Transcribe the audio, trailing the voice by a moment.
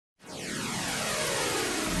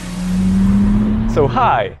So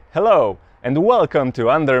hi, hello, and welcome to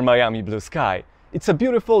Under Miami Blue Sky. It's a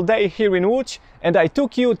beautiful day here in Łódź, and I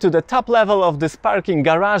took you to the top level of this parking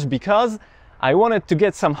garage because I wanted to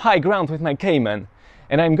get some high ground with my Cayman.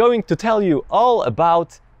 And I'm going to tell you all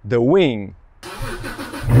about the wing.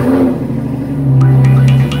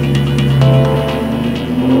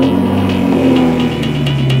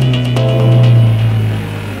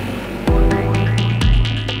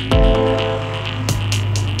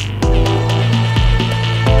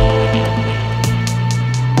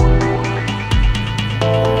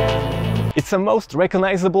 It's a most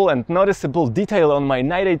recognizable and noticeable detail on my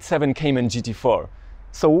 987 Cayman GT4.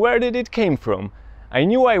 So where did it came from? I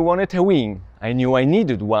knew I wanted a wing, I knew I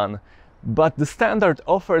needed one, but the standard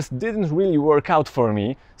offers didn't really work out for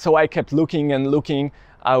me, so I kept looking and looking.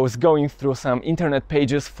 I was going through some internet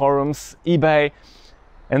pages, forums, eBay,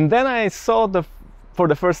 and then I saw for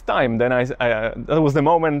the first time, that was the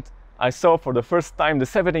moment I saw for the first time the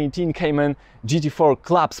 718 Cayman GT4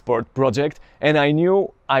 Clubsport project, and I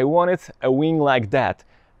knew I wanted a wing like that.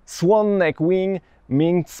 Swan neck wing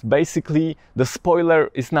means basically the spoiler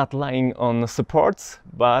is not lying on supports,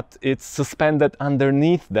 but it's suspended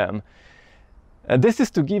underneath them. This is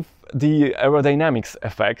to give the aerodynamics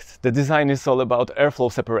effect. The design is all about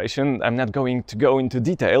airflow separation. I'm not going to go into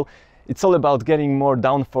detail. It's all about getting more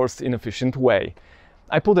downforce in an efficient way.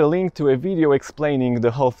 I put a link to a video explaining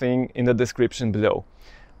the whole thing in the description below.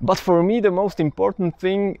 But for me the most important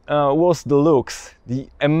thing was the looks, the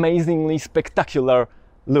amazingly spectacular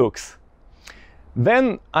looks.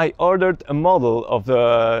 Then I ordered a model of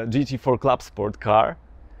the GT4 Clubsport car,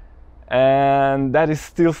 and that is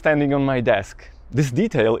still standing on my desk. This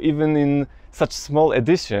detail, even in such small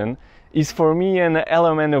edition, is for me an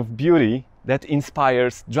element of beauty that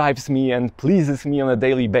inspires, drives me and pleases me on a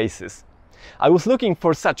daily basis. I was looking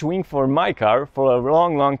for such wing for my car for a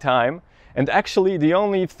long time, and actually the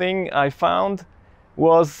only thing I found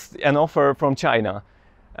was an offer from China.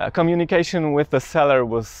 Communication with the seller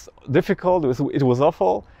was difficult, it was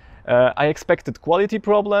awful. I expected quality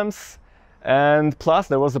problems, and plus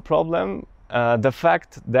there was a problem, the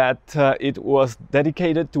fact that it was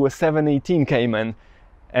dedicated to a 718 Cayman,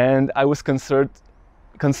 and I was concerned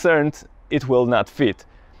it will not fit.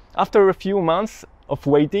 After a few months of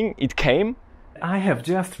waiting, it came. I have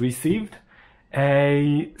just received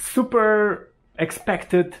a super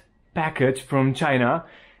expected package from China.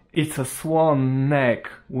 It's a swan neck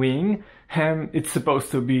wing, and it's supposed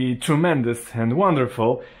to be tremendous and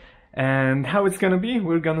wonderful. And how it's gonna be,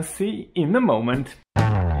 we're gonna see in a moment. I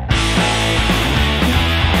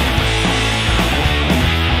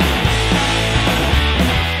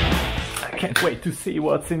can't wait to see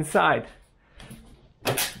what's inside.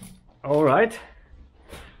 All right.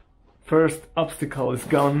 First obstacle is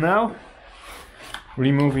gone now.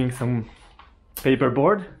 Removing some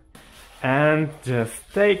paperboard. And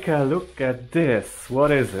just take a look at this.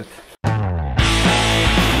 What is it?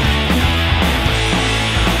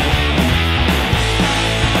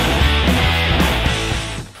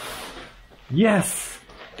 Yes!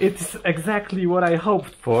 It's exactly what I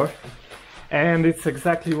hoped for. And it's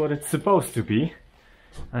exactly what it's supposed to be.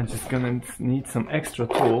 I'm just gonna need some extra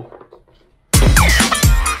tool.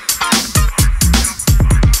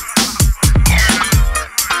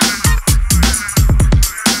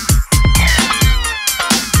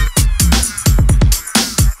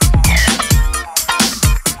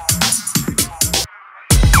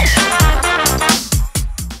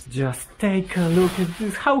 Just take a look at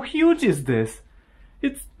this. How huge is this?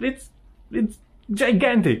 It's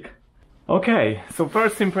gigantic. Okay, so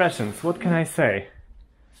first impressions, what can I say?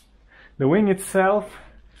 The wing itself,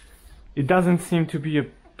 it doesn't seem to be a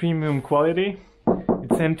premium quality.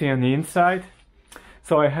 It's empty on the inside.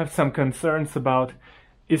 So I have some concerns about,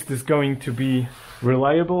 is this going to be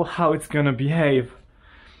reliable? How it's gonna behave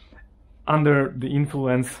under the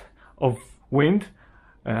influence of wind?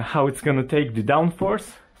 How it's gonna take the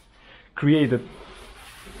downforce created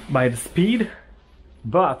by the speed.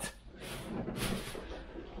 But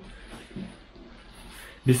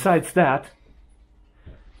besides that,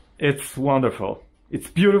 it's wonderful. It's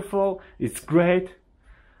beautiful, it's great.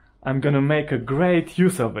 I'm gonna make a great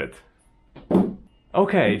use of it.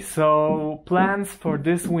 Okay, so plans for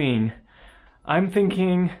this wing. I'm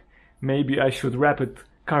thinking maybe I should wrap it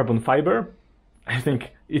carbon fiber. I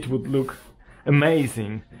think it would look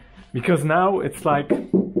amazing. Because now it's like,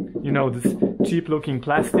 you know, this cheap looking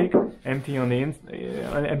plastic, empty on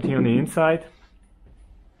the inside.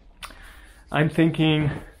 I'm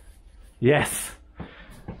thinking, yes,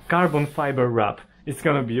 carbon fiber wrap. It's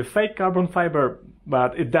gonna be a fake carbon fiber,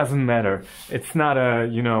 but it doesn't matter. It's not a,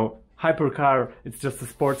 you know, hypercar, it's just a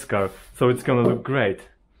sports car, so it's gonna look great.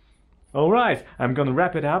 Alright, I'm gonna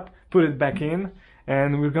wrap it up, put it back in,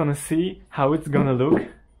 and we're gonna see how it's gonna look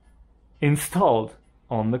installed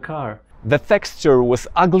on the car. The texture was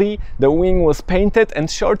ugly, the wing was painted, and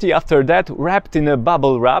shortly after that wrapped in a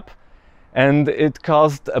bubble wrap, and it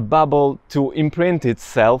caused a bubble to imprint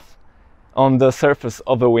itself on the surface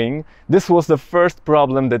of the wing. This was the first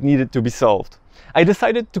problem that needed to be solved. I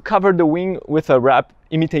decided to cover the wing with a wrap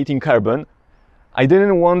imitating carbon. I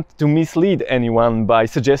didn't want to mislead anyone by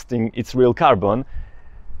suggesting it's real carbon,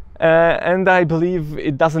 and I believe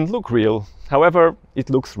it doesn't look real. However, it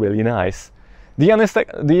looks really nice. The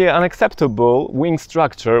unacceptable wing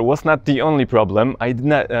structure was not the only problem.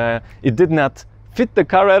 It did not fit the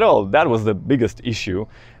car at all. That was the biggest issue.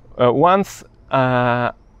 Once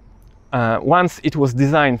it was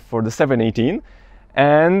designed for the 718,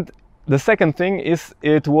 and the second thing is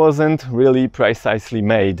it wasn't really precisely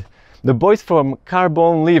made. The boys from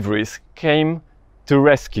Carbon Liveries came to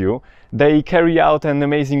rescue. They carry out an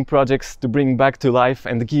amazing projects to bring back to life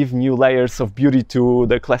and give new layers of beauty to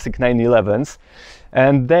the classic 911s.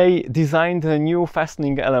 And they designed a new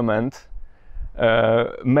fastening element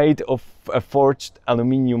made of a forged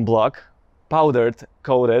aluminium block, powdered,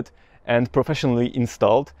 coated, and professionally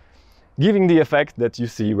installed, giving the effect that you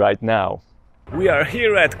see right now. We are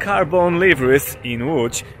here at Carbon Liveries in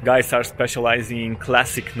Łódź. Guys are specializing in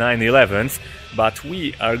classic 911s, but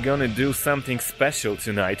we are gonna do something special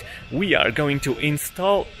tonight. We are going to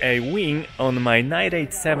install a wing on my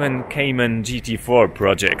 987 Cayman GT4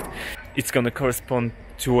 project. It's gonna correspond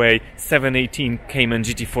to a 718 Cayman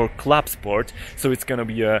GT4 Clubsport, so it's gonna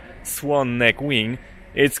be a swan neck wing.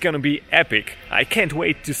 It's gonna be epic. I can't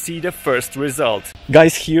wait to see the first result.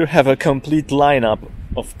 Guys here have a complete lineup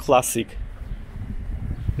of classic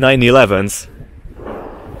 911s.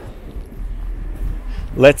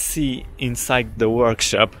 Let's see inside the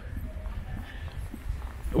workshop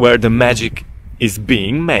where the magic is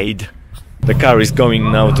being made. The car is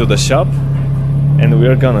going now to the shop and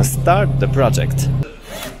we're gonna start the project.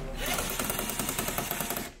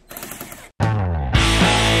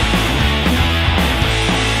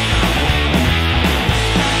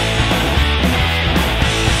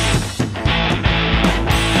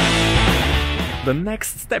 The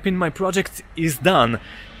next step in my project is done.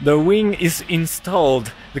 The wing is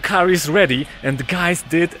installed, the car is ready, and the guys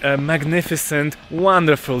did a magnificent,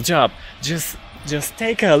 wonderful job. Just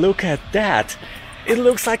take a look at that. It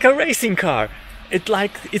looks like a racing car. It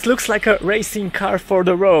looks like a racing car for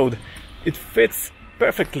the road. It fits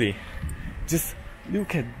perfectly. Just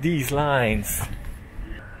look at these lines.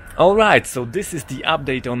 Alright, so this is the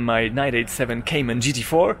update on my 987 Cayman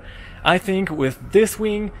GT4. I think with this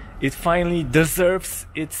wing, it finally deserves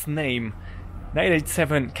its name.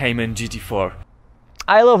 987 Cayman GT4.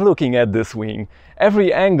 I love looking at this wing.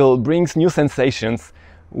 Every angle brings new sensations.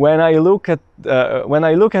 When I look at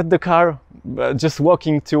the car, just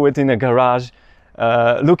walking to it in a garage,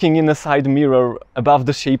 looking in the side mirror above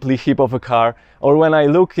the shapely hip of a car, or when I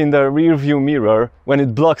look in the rear view mirror when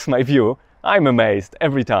it blocks my view, I'm amazed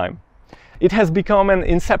every time. It has become an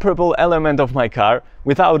inseparable element of my car.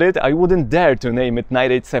 Without it, I wouldn't dare to name it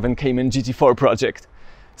 987 Cayman GT4 project.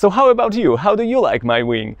 So how about you? How do you like my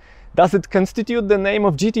wing? Does it constitute the name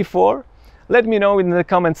of GT4? Let me know in the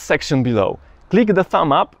comments section below. Click the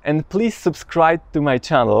thumb up and please subscribe to my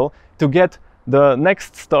channel to get the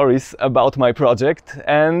next stories about my project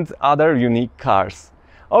and other unique cars.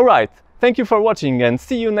 Alright, thank you for watching and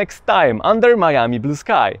see you next time under Miami blue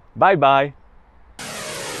sky. Bye bye!